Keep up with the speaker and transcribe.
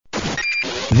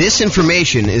This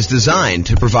information is designed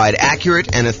to provide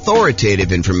accurate and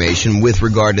authoritative information with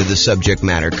regard to the subject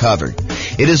matter covered.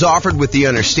 It is offered with the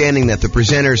understanding that the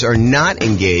presenters are not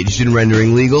engaged in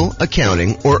rendering legal,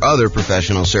 accounting, or other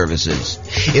professional services.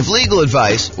 If legal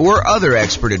advice or other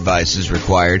expert advice is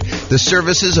required, the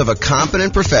services of a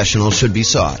competent professional should be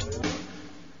sought.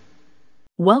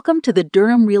 Welcome to the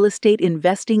Durham Real Estate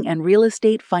Investing and Real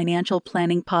Estate Financial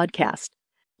Planning Podcast.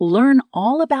 Learn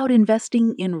all about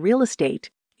investing in real estate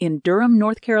in Durham,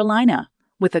 North Carolina,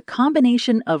 with a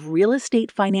combination of real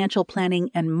estate financial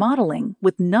planning and modeling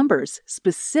with numbers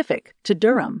specific to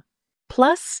Durham,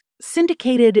 plus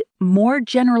syndicated, more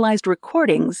generalized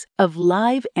recordings of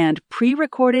live and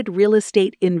pre-recorded real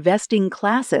estate investing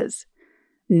classes.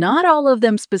 Not all of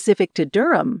them specific to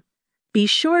Durham. Be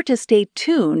sure to stay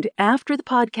tuned after the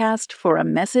podcast for a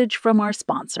message from our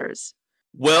sponsors.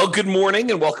 Well, good morning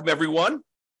and welcome, everyone.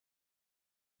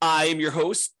 I am your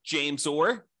host, James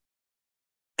Orr.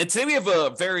 And today we have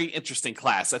a very interesting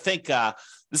class. I think this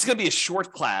is going to be a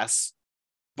short class,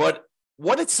 but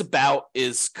what it's about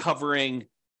is covering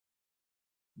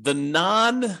the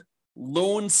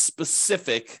non-loan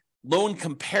specific, loan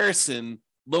comparison,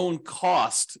 loan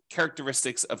cost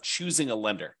characteristics of choosing a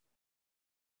lender.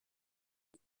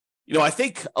 You know, I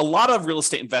think a lot of real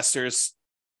estate investors,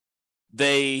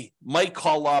 they might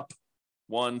call up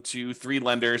 1, 2, 3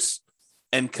 lenders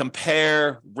and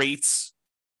compare rates,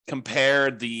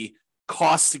 compare the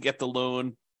cost to get the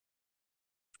loan.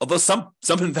 Although some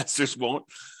investors won't.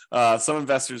 Some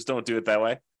investors don't do it that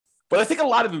way. But I think a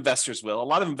lot of investors will. A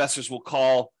lot of investors will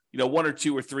call, 1 or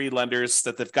 2 or 3 lenders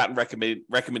that they've gotten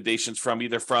recommendations from,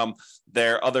 either from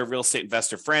their other real estate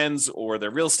investor friends or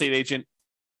their real estate agent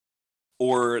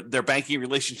or their banking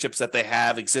relationships that they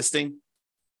have existing.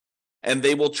 And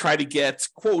they will try to get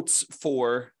quotes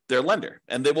for their lender.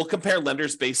 And they will compare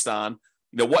lenders based on,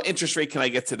 what interest rate can I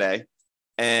get today?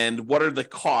 And what are the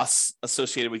costs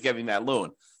associated with getting that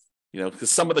loan?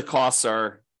 Because some of the costs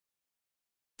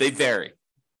they vary.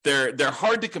 They're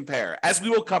hard to compare, as we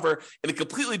will cover in a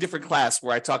completely different class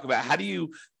where I talk about how do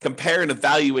you compare and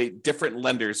evaluate different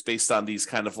lenders based on these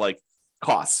kind of like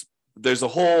costs. There's a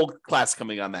whole class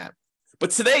coming on that.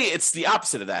 But today it's the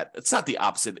opposite of that. It's not the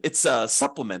opposite. It's a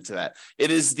supplement to that. It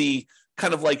is the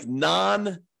kind of like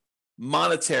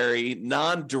non-monetary,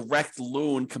 non-direct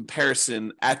loan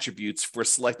comparison attributes for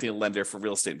selecting a lender for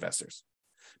real estate investors.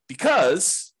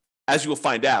 Because, as you will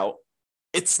find out,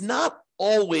 it's not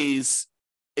always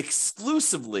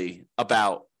exclusively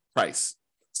about price.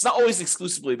 It's not always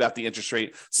exclusively about the interest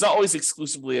rate. It's not always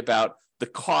exclusively about the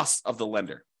cost of the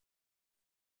lender.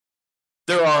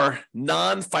 There are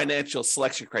non-financial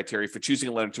selection criteria for choosing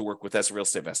a lender to work with as a real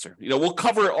estate investor. We'll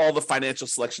cover all the financial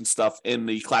selection stuff in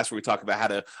the class where we talk about how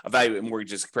to evaluate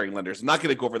mortgages comparing lenders. I'm not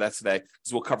going to go over that today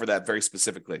because we'll cover that very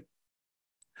specifically.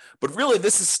 But really,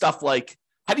 this is stuff like,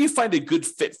 how do you find a good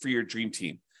fit for your dream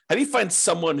team? How do you find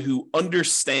someone who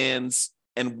understands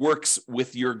and works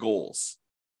with your goals,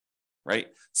 right?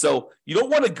 So you don't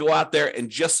want to go out there and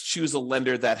just choose a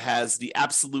lender that has the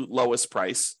absolute lowest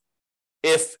price.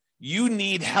 If you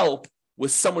need help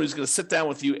with someone who's going to sit down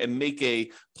with you and make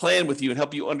a plan with you and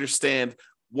help you understand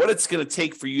what it's going to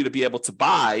take for you to be able to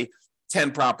buy 10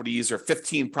 properties or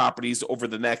 15 properties over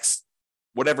the next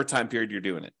whatever time period you're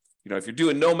doing it. If you're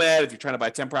doing Nomad, if you're trying to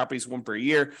buy 10 properties, 1 per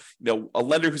year, a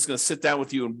lender who's going to sit down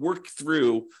with you and work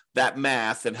through that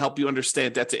math and help you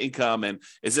understand debt to income. And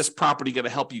is this property going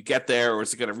to help you get there? Or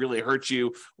is it going to really hurt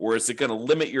you? Or is it going to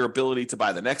limit your ability to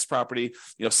buy the next property?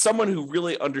 Someone who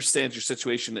really understands your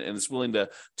situation and is willing to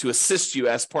assist you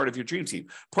as part of your dream team,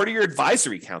 part of your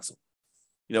advisory council.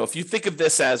 If you think of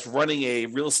this as running a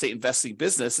real estate investing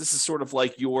business, this is sort of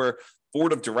like your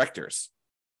board of directors,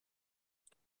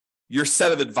 your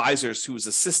set of advisors who is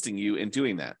assisting you in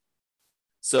doing that.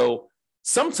 So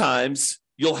sometimes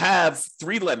you'll have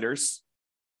 3 lenders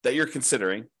that you're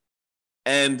considering,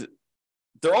 and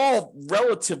they're all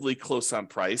relatively close on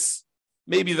price.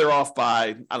 Maybe they're off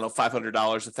by, $500,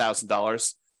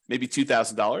 $1,000, maybe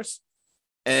 $2,000.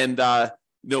 And,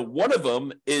 one of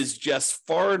them is just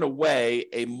far and away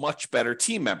a much better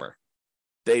team member.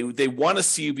 They want to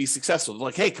see you be successful. They're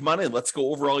like, hey, come on in. Let's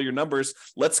go over all your numbers.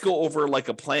 Let's go over like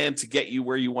a plan to get you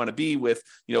where you want to be with,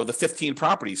 the 15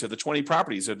 properties or the 20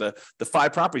 properties or the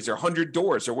 5 properties or 100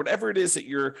 doors or whatever it is that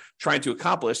you're trying to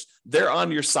accomplish. They're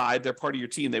on your side. They're part of your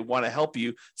team. They want to help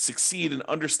you succeed and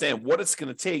understand what it's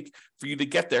going to take for you to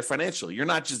get there financially. You're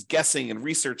not just guessing and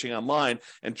researching online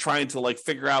and trying to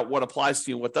figure out what applies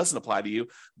to you and what doesn't apply to you.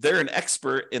 They're an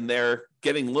expert in their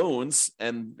getting loans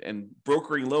and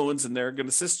brokering loans, and they're going to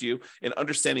assist you in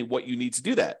understanding what you need to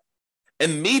do that.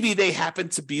 And maybe they happen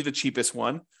to be the cheapest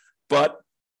one, but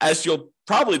as you'll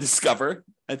probably discover,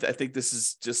 I think this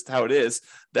is just how it is,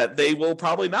 that they will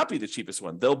probably not be the cheapest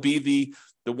one. They'll be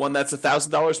the one that's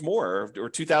 $1,000 more or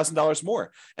 $2,000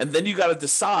 more. And then you got to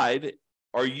decide,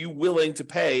 are you willing to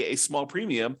pay a small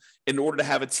premium in order to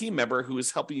have a team member who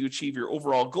is helping you achieve your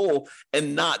overall goal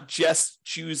and not just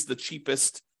choose the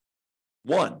cheapest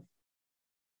one?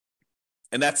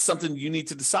 And that's something you need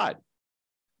to decide.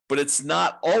 But it's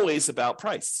not always about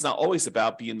price. It's not always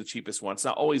about being the cheapest one. It's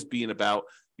not always being about,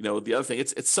 the other thing.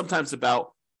 It's sometimes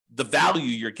about the value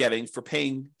you're getting for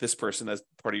paying this person as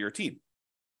part of your team.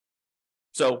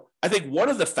 So I think one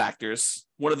of the factors,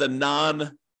 one of the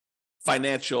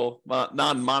non-financial,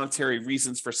 non-monetary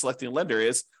reasons for selecting a lender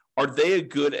is, are they a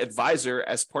good advisor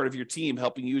as part of your team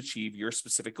helping you achieve your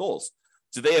specific goals?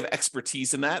 Do they have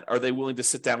expertise in that? Are they willing to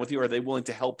sit down with you? Are they willing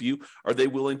to help you? Are they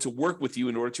willing to work with you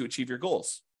in order to achieve your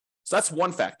goals? So that's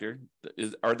one factor.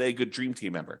 Are they a good dream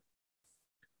team member?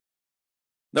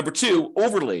 Number two,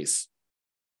 overlays.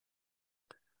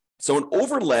 So an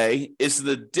overlay is an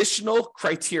additional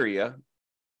criteria,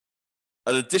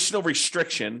 an additional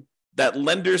restriction that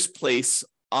lenders place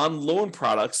on loan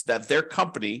products that their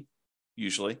company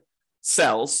usually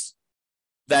sells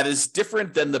that is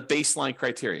different than the baseline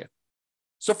criteria.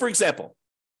 So for example,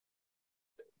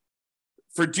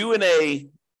 for doing a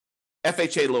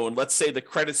FHA loan, let's say the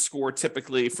credit score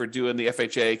typically for doing the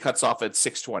FHA cuts off at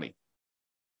 620.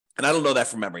 And I don't know that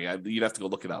from memory. You'd have to go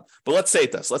look it up. But let's say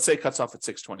it does. Let's say it cuts off at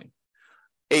 620.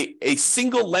 A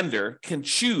single lender can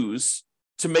choose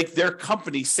to make their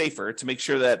company safer, to make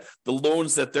sure that the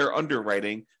loans that they're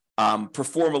underwriting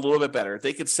perform a little bit better.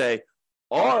 They could say,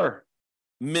 our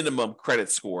minimum credit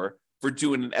score for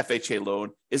doing an FHA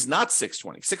loan is not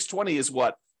 620. 620 is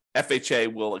what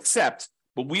FHA will accept,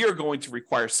 but we are going to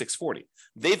require 640.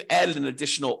 They've added an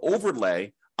additional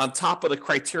overlay on top of the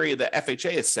criteria that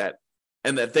FHA has set,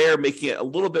 and that they're making it a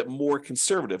little bit more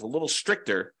conservative, a little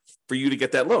stricter for you to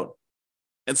get that loan.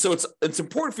 And so it's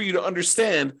important for you to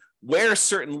understand where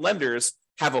certain lenders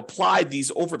have applied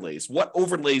these overlays, what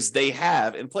overlays they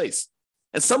have in place.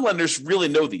 And some lenders really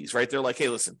know these, right? They're like, hey,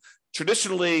 listen,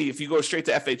 traditionally, if you go straight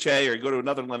to FHA or you go to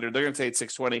another lender, they're going to say it's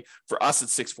 620. For us,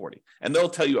 it's 640. And they'll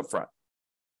tell you up front.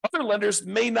 Other lenders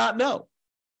may not know.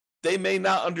 They may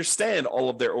not understand all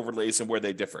of their overlays and where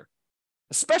they differ,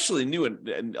 especially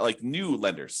new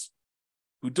lenders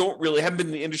who haven't been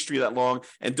in the industry that long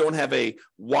and don't have a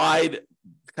wide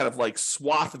kind of like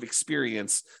swath of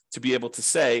experience to be able to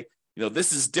say,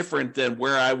 this is different than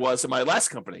where I was in my last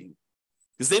company.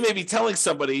 Because they may be telling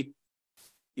somebody,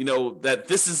 that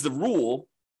this is the rule,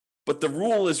 but the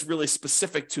rule is really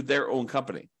specific to their own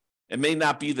company. It may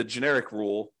not be the generic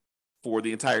rule for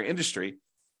the entire industry,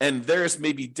 and theirs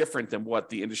may be different than what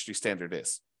the industry standard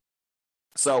is.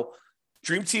 So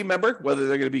dream team member, whether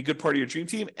they're going to be a good part of your dream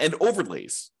team, and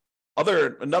overlays.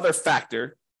 Another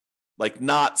factor, like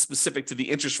not specific to the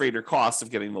interest rate or cost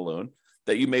of getting the loan,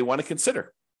 that you may want to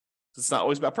consider. It's not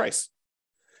always about price.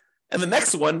 And the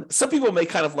next one, some people may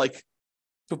kind of like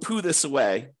poo-poo this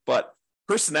away, but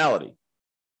personality.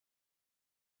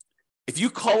 If you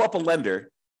call up a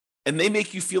lender and they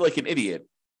make you feel like an idiot,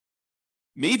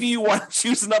 maybe you want to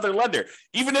choose another lender,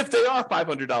 even if they are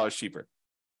 $500 cheaper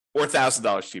or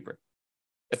 $1,000 cheaper.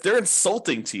 If they're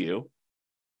insulting to you,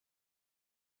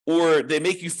 or they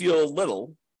make you feel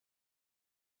little,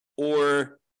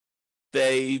 or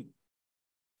they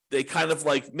kind of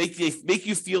like make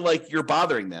you feel like you're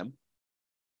bothering them,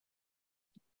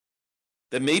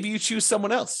 then maybe you choose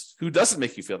someone else who doesn't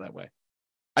make you feel that way.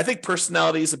 I think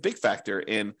personality is a big factor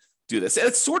in do this. And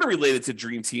it's sort of related to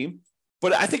Dream Team,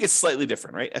 but I think it's slightly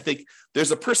different, right? I think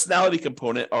there's a personality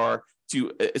component,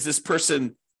 is this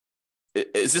going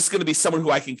to be someone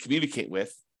who I can communicate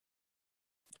with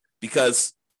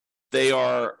because they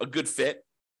are a good fit,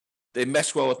 they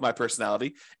mesh well with my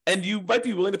personality, and you might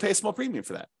be willing to pay a small premium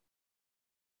for that.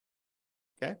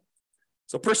 Okay?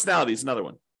 So personality is another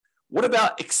one. What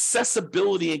about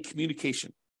accessibility and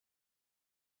communication?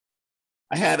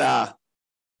 I had a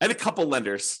couple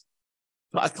lenders.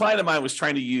 A client of mine was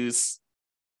trying to use,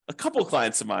 a couple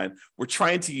clients of mine were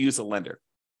trying to use a lender.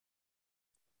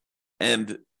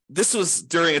 And this was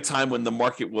during a time when the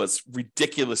market was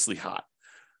ridiculously hot.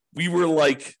 We were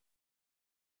like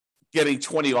getting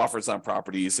 20 offers on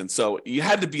properties. And so you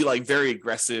had to be like very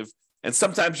aggressive. And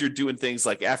sometimes you're doing things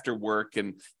like after work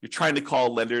and you're trying to call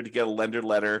a lender to get a lender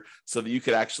letter so that you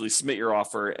could actually submit your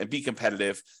offer and be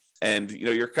competitive. And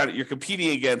you're competing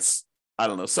against, I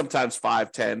don't know, sometimes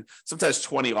 5, 10, sometimes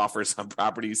 20 offers on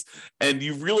properties. And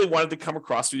you really wanted to come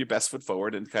across with your best foot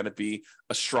forward and kind of be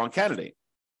a strong candidate.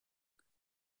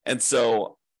 And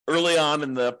so early on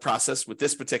in the process with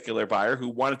this particular buyer who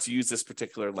wanted to use this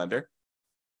particular lender,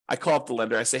 I call up the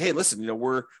lender. I say, hey, listen,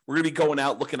 we're going to be going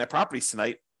out looking at properties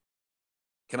tonight.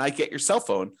 Can I get your cell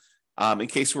phone in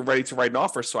case we're ready to write an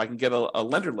offer so I can get a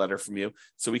lender letter from you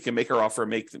so we can make our offer,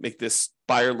 make this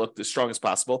buyer look as strong as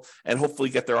possible and hopefully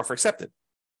get their offer accepted.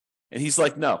 And he's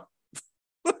like, no,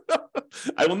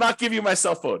 I will not give you my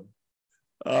cell phone.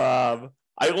 I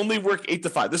only work 8 to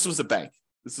 5. This was a bank.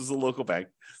 This was a local bank,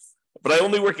 but I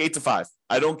only work 8 to 5.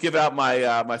 I don't give out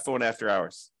my phone after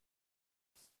hours.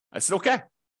 I said, okay.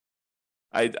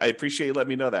 I appreciate you letting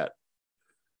me know that.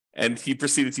 And he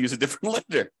proceeded to use a different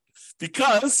lender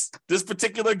because this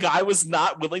particular guy was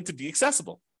not willing to be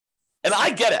accessible. And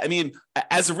I get it. I mean,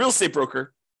 as a real estate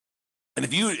broker, and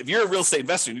if you're a real estate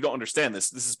investor and you don't understand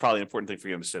this is probably an important thing for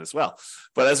you to understand as well.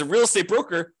 But as a real estate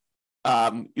broker,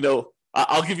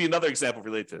 I'll give you another example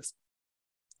related to this.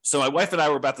 So my wife and I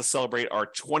were about to celebrate our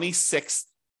 26th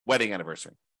wedding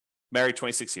anniversary, married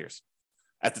 26 years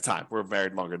at the time. We're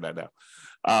married longer than that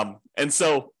now. And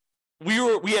so we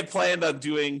had planned on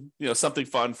doing, something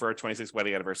fun for our 26th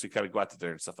wedding anniversary, kind of go out to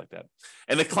dinner and stuff like that.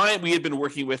 And the client we had been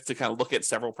working with to kind of look at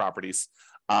several properties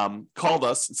called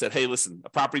us and said, hey, listen, a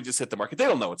property just hit the market. They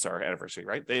don't know it's our anniversary,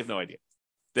 right? They have no idea.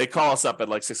 They call us up at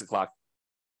like 6:00.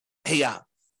 Hey,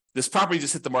 this property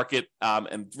just hit the market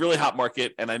and really hot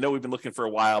market. And I know we've been looking for a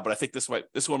while, but I think this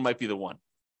one might be the one.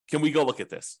 Can we go look at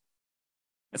this?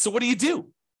 And so what do?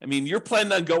 I mean, you're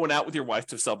planning on going out with your wife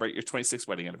to celebrate your 26th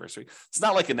wedding anniversary. It's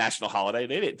not like a national holiday.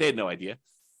 They had no idea.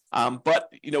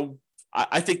 But,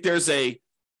 I think there's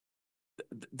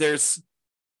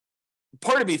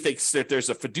part of me thinks that there's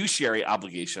a fiduciary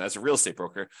obligation as a real estate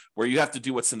broker where you have to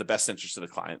do what's in the best interest of the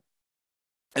client.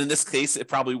 And in this case, it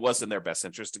probably was in their best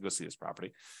interest to go see this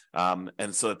property.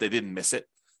 And so that they didn't miss it.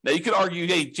 Now, you could argue,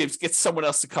 hey, James, get someone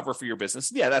else to cover for your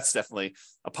business. Yeah, that's definitely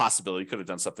a possibility. You could have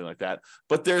done something like that.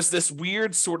 But there's this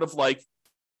weird sort of like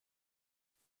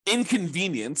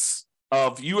inconvenience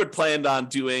of you had planned on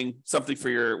doing something for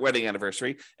your wedding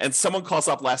anniversary, and someone calls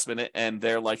up last minute and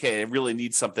they're like, hey, I really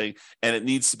need something, and it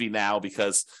needs to be now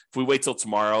because if we wait till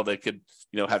tomorrow, they could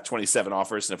have 27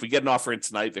 offers. And if we get an offer in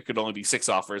tonight, there could only be 6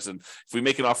 offers. And if we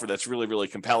make an offer that's really, really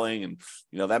compelling and,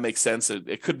 that makes sense,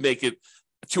 it could make it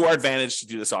to our advantage to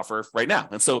do this offer right now.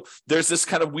 And so there's this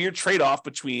kind of weird trade-off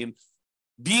between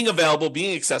being available,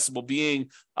 being accessible, being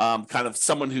kind of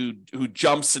someone who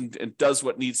jumps and does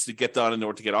what needs to get done in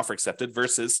order to get offer accepted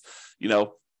versus,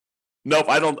 nope,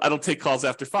 I don't take calls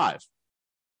after 5.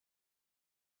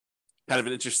 Kind of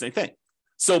an interesting thing.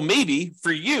 So maybe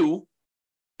for you,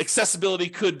 accessibility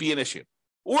could be an issue,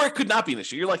 or it could not be an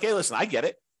issue. You're like, hey, listen, I get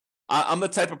it. I'm the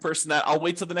type of person that I'll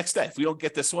wait till the next day. If we don't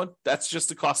get this one, that's just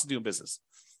the cost of doing business.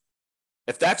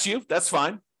 If that's you, that's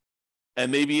fine.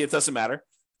 And maybe it doesn't matter.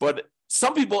 But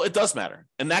some people, it does matter.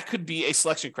 And that could be a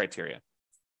selection criteria.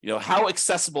 How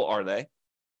accessible are they?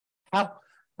 How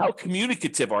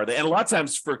communicative are they? And a lot of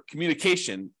times for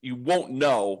communication, you won't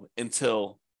know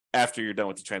until after you're done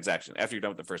with the transaction, after you're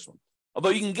done with the first one. Although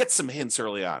you can get some hints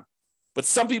early on. But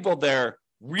some people, they're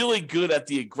really good at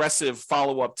the aggressive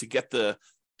follow-up to get the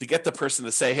person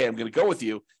to say, hey, I'm going to go with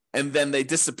you. And then they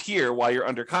disappear while you're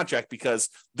under contract because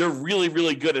they're really,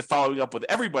 really good at following up with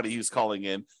everybody who's calling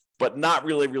in, but not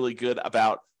really, really good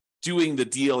about doing the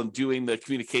deal and doing the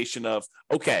communication of,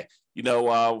 okay,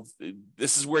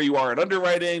 this is where you are in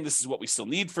underwriting. This is what we still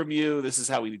need from you. This is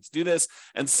how we need to do this.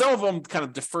 And some of them kind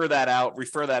of refer that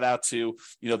out to,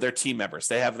 their team members.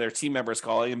 They have their team members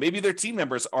calling, and maybe their team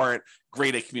members aren't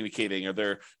great at communicating, or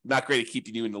they're not great at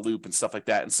keeping you in the loop and stuff like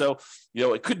that. And so,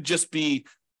 it could just be,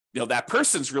 that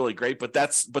person's really great, but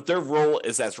their role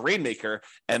is as rainmaker,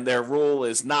 and their role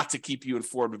is not to keep you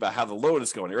informed about how the loan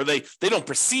is going, or they don't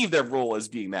perceive their role as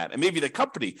being that. And maybe the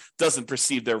company doesn't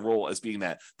perceive their role as being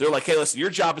that. They're like, hey, listen, your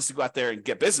job is to go out there and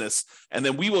get business, and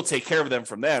then we will take care of them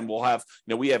from then. We'll have,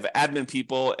 we have admin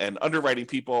people and underwriting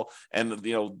people, and,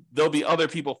 there'll be other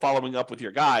people following up with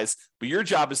your guys, but your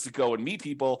job is to go and meet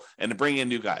people and to bring in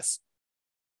new guys.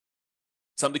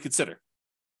 Something to consider.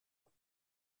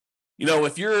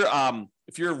 If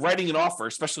you're writing an offer,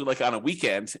 especially like on a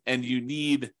weekend, and you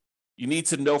need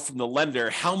to know from the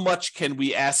lender how much can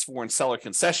we ask for in seller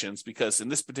concessions, because in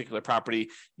this particular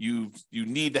property, you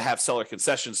need to have seller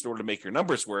concessions in order to make your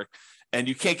numbers work, and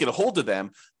you can't get a hold of them,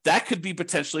 that could be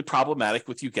potentially problematic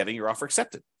with you getting your offer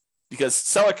accepted, because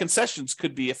seller concessions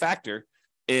could be a factor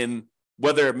in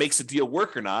whether it makes a deal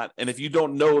work or not. And if you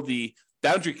don't know the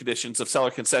boundary conditions of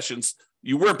seller concessions,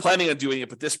 you weren't planning on doing it,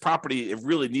 but this property, it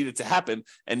really needed to happen,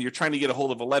 and you're trying to get a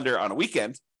hold of a lender on a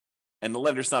weekend, and the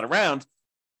lender's not around,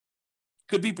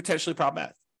 could be potentially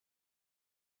problematic.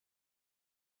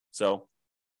 So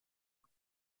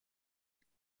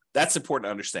That's important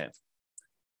to understand.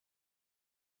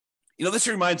 This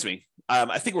reminds me,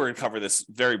 I think we're going to cover this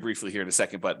very briefly here in a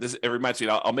second, but it reminds me,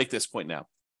 I'll make this point now.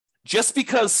 Just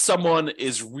because someone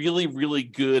is really, really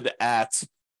good at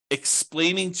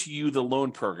explaining to you the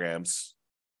loan programs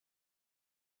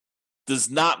does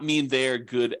not mean they're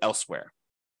good elsewhere.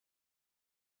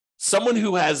 Someone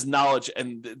who has knowledge,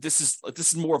 and this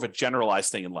is more of a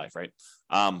generalized thing in life, right?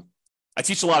 I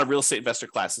teach a lot of real estate investor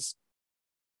classes.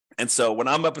 And so when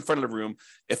I'm up in front of the room,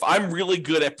 if I'm really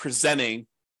good at presenting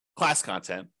class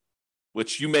content,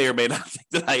 which you may or may not think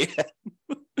that I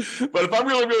am, but if I'm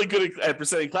really, really good at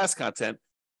presenting class content,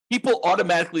 people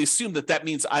automatically assume that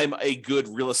means I'm a good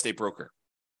real estate broker,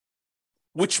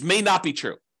 which may not be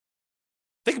true.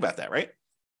 Think about that, right?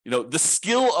 The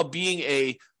skill of being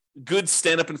a good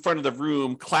stand up in front of the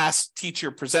room, class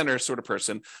teacher, presenter sort of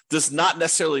person does not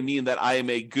necessarily mean that I am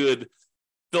a good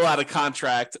fill out a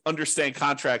contract, understand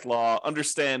contract law,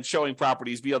 understand showing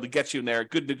properties, be able to get you in there,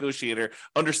 good negotiator,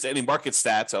 understanding market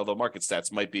stats, although market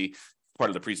stats might be part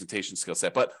of the presentation skill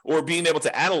set, or being able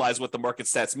to analyze what the market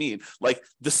stats mean. Like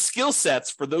the skill sets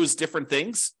for those different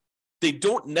things, they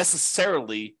don't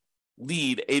necessarily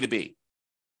lead A to B.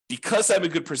 Because I'm a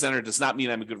good presenter does not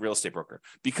mean I'm a good real estate broker.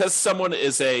 Because someone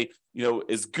is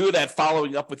is good at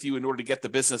following up with you in order to get the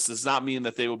business does not mean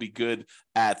that they will be good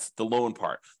at the loan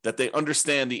part, that they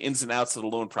understand the ins and outs of the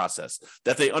loan process,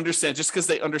 that they understand, just because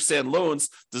they understand loans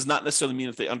does not necessarily mean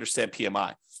that they understand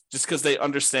PMI. Just because they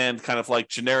understand kind of like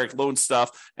generic loan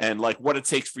stuff and like what it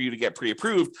takes for you to get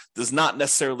pre-approved does not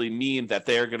necessarily mean that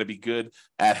they are going to be good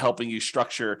at helping you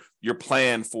structure your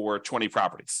plan for 20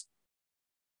 properties.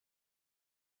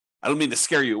 I don't mean to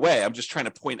scare you away. I'm just trying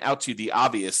to point out to you the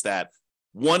obvious that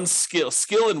one skill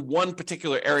in one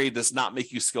particular area does not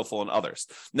make you skillful in others.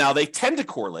 Now, they tend to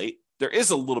correlate. There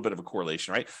is a little bit of a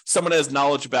correlation, right? Someone has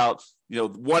knowledge about,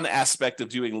 one aspect of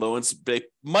doing loans, they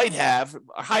might have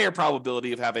a higher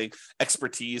probability of having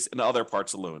expertise in other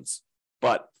parts of loans.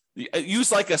 But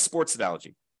use like a sports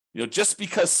analogy. Just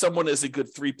because someone is a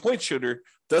good three-point shooter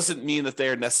doesn't mean that they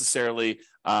are necessarily,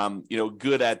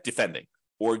 good at defending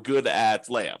or good at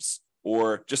layups,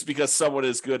 or just because someone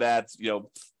is good at,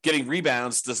 getting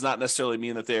rebounds does not necessarily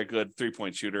mean that they're a good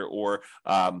three-point shooter or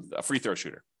a free throw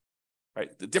shooter,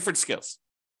 right? The different skills.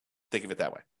 Think of it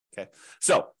that way. Okay.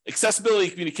 So accessibility,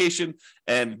 communication,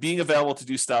 and being available to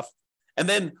do stuff. And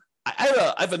then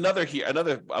I have another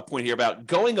point here about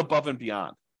going above and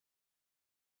beyond.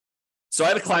 So I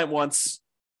had a client once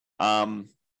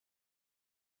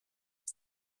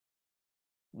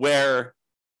where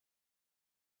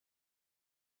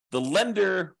the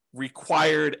lender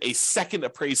required a second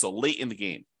appraisal late in the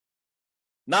game.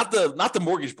 Not the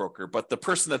mortgage broker, but the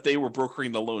person that they were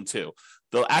brokering the loan to,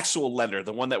 the actual lender,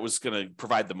 the one that was going to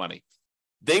provide the money.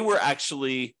 They were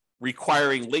actually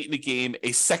requiring late in the game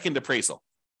a second appraisal.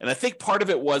 And I think part of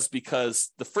it was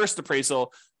because the first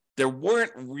appraisal, there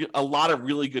weren't a lot of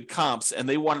really good comps, and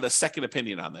they wanted a second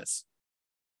opinion on this.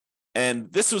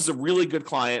 And this was a really good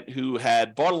client who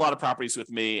had bought a lot of properties with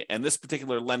me, and this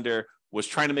particular lender was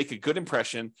trying to make a good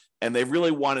impression, and they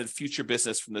really wanted future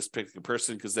business from this particular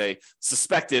person because they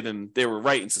suspected, and they were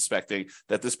right in suspecting,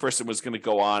 that this person was going to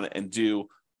go on and do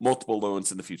multiple loans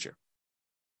in the future.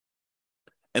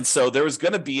 And so there was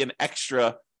going to be an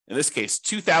extra, in this case,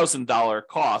 $2,000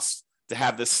 cost to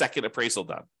have this second appraisal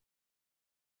done.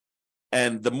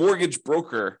 And the mortgage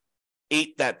broker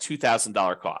ate that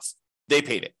 $2,000 cost. They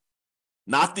paid it.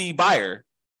 Not the buyer,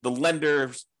 the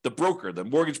lender, the broker, the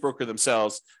mortgage broker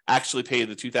themselves actually paid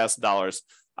the $2,000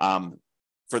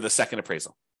 for the second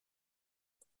appraisal.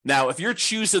 Now, if you're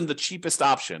choosing the cheapest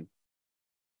option,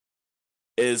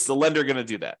 is the lender going to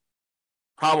do that?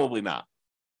 Probably not.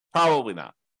 Probably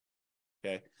not.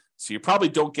 Okay. So you probably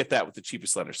don't get that with the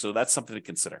cheapest lender. So that's something to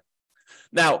consider.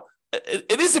 Now,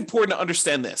 it is important to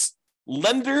understand this.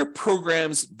 Lender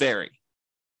programs vary.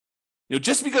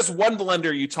 Just because one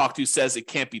lender you talk to says it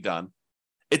can't be done,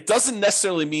 it doesn't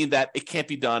necessarily mean that it can't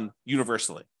be done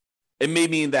universally. It may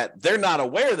mean that they're not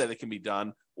aware that it can be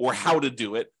done or how to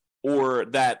do it, or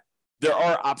that there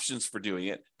are options for doing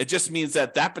it. It just means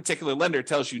that that particular lender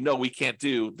tells you, no, we can't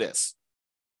do this.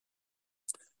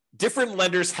 Different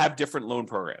lenders have different loan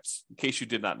programs, in case you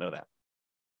did not know that.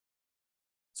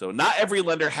 So not every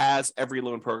lender has every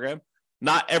loan program.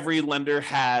 Not every lender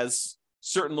has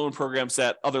certain loan programs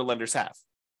that other lenders have.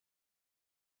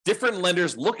 Different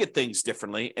lenders look at things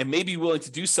differently and may be willing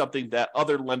to do something that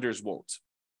other lenders won't.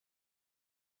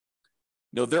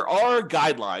 There are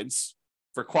guidelines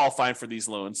for qualifying for these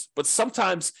loans, but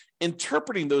sometimes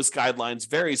interpreting those guidelines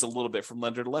varies a little bit from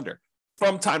lender to lender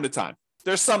from time to time.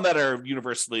 There's some that are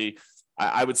universally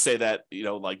I would say that,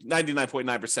 like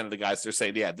 99.9% of the guys, they're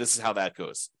saying, yeah, this is how that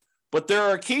goes. But there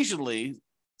are occasionally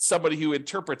somebody who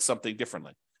interprets something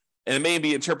differently. And it may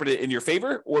be interpreted in your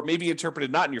favor, or it may be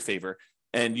interpreted not in your favor.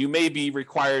 And you may be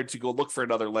required to go look for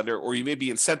another lender, or you may be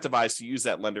incentivized to use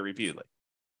that lender repeatedly.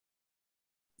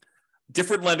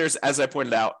 Different lenders, as I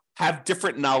pointed out, have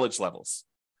different knowledge levels.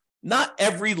 Not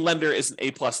every lender is an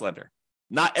A+ lender.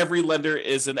 Not every lender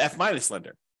is an F-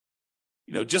 lender.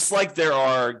 Just like there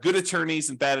are good attorneys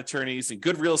and bad attorneys, and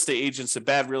good real estate agents and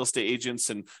bad real estate agents,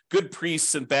 and good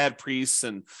priests and bad priests,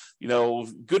 and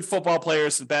good football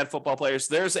players and bad football players,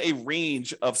 there's a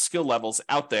range of skill levels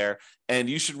out there, and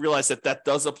you should realize that that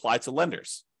does apply to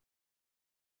lenders.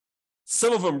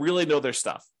 Some of them really know their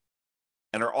stuff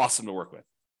and are awesome to work with.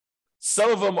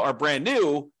 Some of them are brand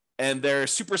new and they're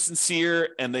super sincere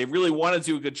and they really want to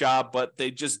do a good job, but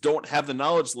they just don't have the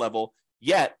knowledge level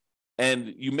yet.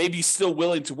 And you may be still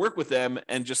willing to work with them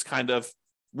and just kind of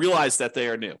realize that they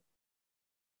are new.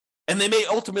 And they may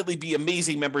ultimately be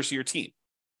amazing members of your team.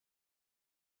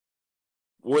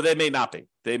 Or they may not be.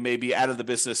 They may be out of the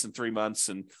business in 3 months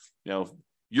and,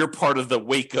 you're part of the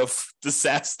wake of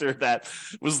disaster that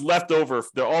was left over,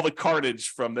 all the carnage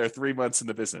from their 3 months in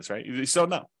the business, right? You just don't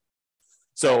know.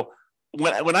 So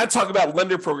when I talk about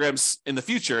lender programs in the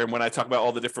future, and when I talk about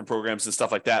all the different programs and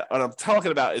stuff like that, what I'm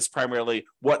talking about is primarily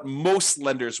what most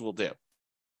lenders will do.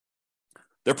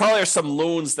 There probably are some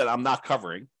loans that I'm not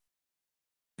covering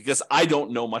because I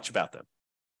don't know much about them.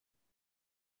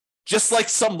 Just like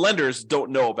some lenders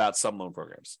don't know about some loan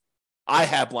programs. I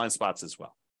have blind spots as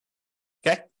well.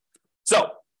 Okay?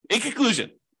 So, in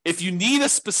conclusion, if you need a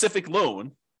specific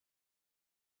loan,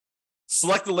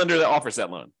 select the lender that offers that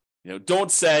loan. Don't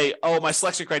say, oh, my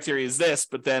selection criteria is this,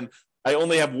 but then I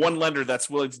only have one lender that's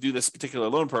willing to do this particular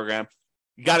loan program.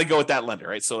 You got to go with that lender,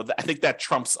 right? So I think that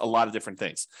trumps a lot of different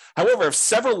things. However, if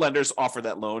several lenders offer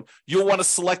that loan, you'll want to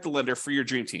select the lender for your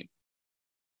dream team.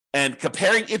 And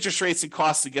comparing interest rates and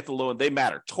costs to get the loan, they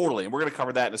matter totally. And we're going to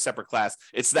cover that in a separate class.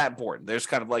 It's that important. There's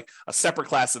kind of like a separate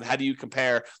class of how do you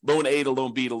compare loan A to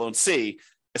loan B to loan C,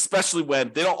 especially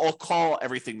when they don't all call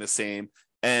everything the same.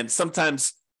 And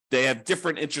sometimes they have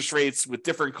different interest rates with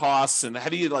different costs. And how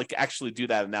do you actually do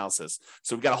that analysis?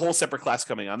 So we've got a whole separate class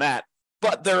coming on that.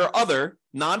 But there are other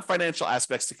non-financial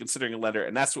aspects to considering a lender,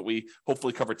 and that's what we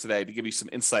hopefully covered today to give you some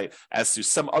insight as to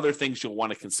some other things you'll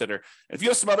want to consider. And if you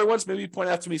have some other ones, maybe point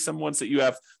out to me some ones that you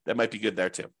have that might be good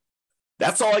there too.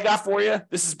 That's all I got for you.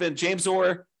 This has been James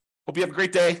Orr. Hope you have a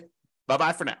great day.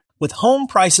 Bye-bye for now. With home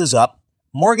prices up,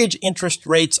 mortgage interest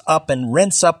rates up, and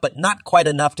rents up, but not quite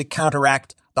enough to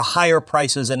counteract the higher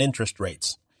prices and interest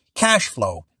rates, cash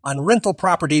flow on rental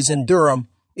properties in Durham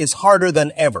is harder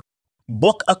than ever.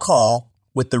 Book a call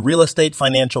with the Real Estate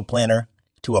Financial Planner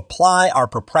to apply our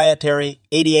proprietary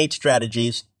 88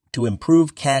 strategies to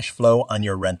improve cash flow on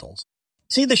your rentals.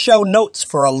 See the show notes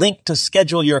for a link to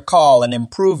schedule your call and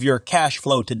improve your cash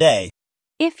flow today.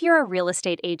 If you're a real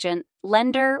estate agent,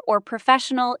 lender, or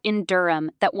professional in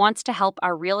Durham that wants to help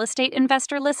our real estate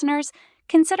investor listeners,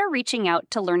 consider reaching out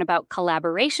to learn about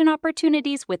collaboration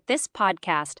opportunities with this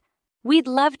podcast. We'd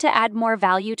love to add more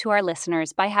value to our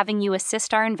listeners by having you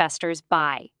assist our investors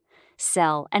buy,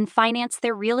 sell, and finance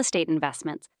their real estate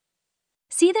investments.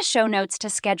 See the show notes to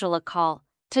schedule a call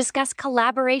to discuss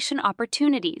collaboration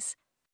opportunities.